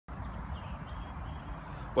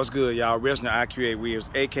What's good, y'all? Resident IQ8 Williams,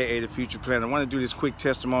 aka the Future Planner. I want to do this quick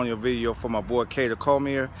testimonial video for my boy Keder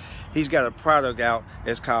Comier. He's got a product out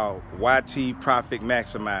that's called YT Profit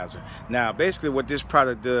Maximizer. Now, basically what this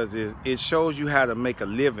product does is it shows you how to make a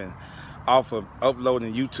living off of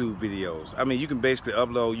uploading YouTube videos. I mean, you can basically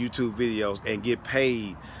upload YouTube videos and get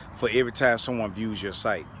paid for every time someone views your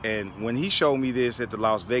site. And when he showed me this at the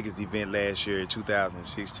Las Vegas event last year in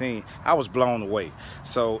 2016, I was blown away.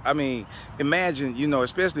 So, I mean, imagine, you know,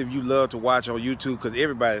 especially if you love to watch on YouTube, because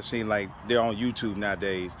everybody seems like they're on YouTube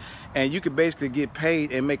nowadays, and you can basically get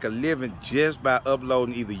paid and make a living just by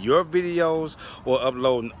uploading either your videos or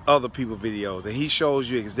uploading other people's videos. And he shows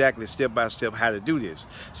you exactly step by step how to do this.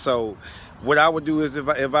 So what I would do is,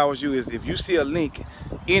 if I was you, is if you see a link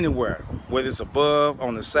anywhere, whether it's above,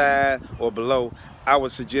 on the side, or below, I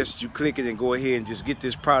would suggest you click it and go ahead and just get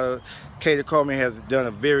this product. Keder Cormier has done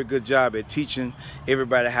a very good job at teaching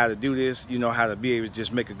everybody how to do this, you know, how to be able to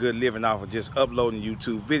just make a good living off of just uploading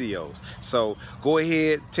YouTube videos. So go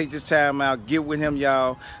ahead, take this time out, get with him,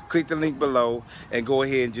 y'all. Click the link below and go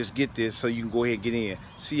ahead and just get this so you can go ahead and get in.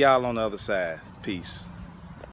 See y'all on the other side. Peace.